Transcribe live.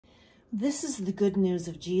This is the good news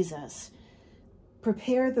of Jesus.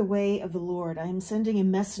 Prepare the way of the Lord. I am sending a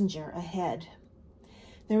messenger ahead.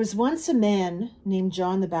 There was once a man named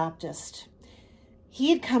John the Baptist. He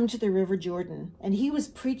had come to the River Jordan, and he was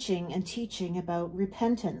preaching and teaching about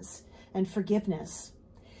repentance and forgiveness.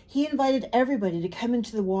 He invited everybody to come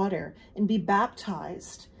into the water and be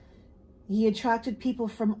baptized. He attracted people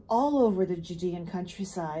from all over the Judean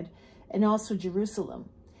countryside and also Jerusalem.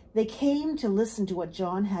 They came to listen to what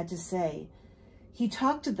John had to say. He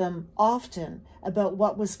talked to them often about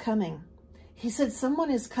what was coming. He said,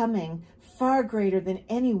 "Someone is coming far greater than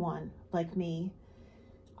anyone like me.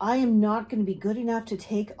 I am not going to be good enough to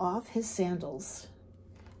take off his sandals.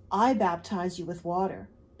 I baptize you with water,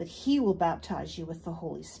 but he will baptize you with the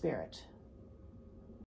Holy Spirit."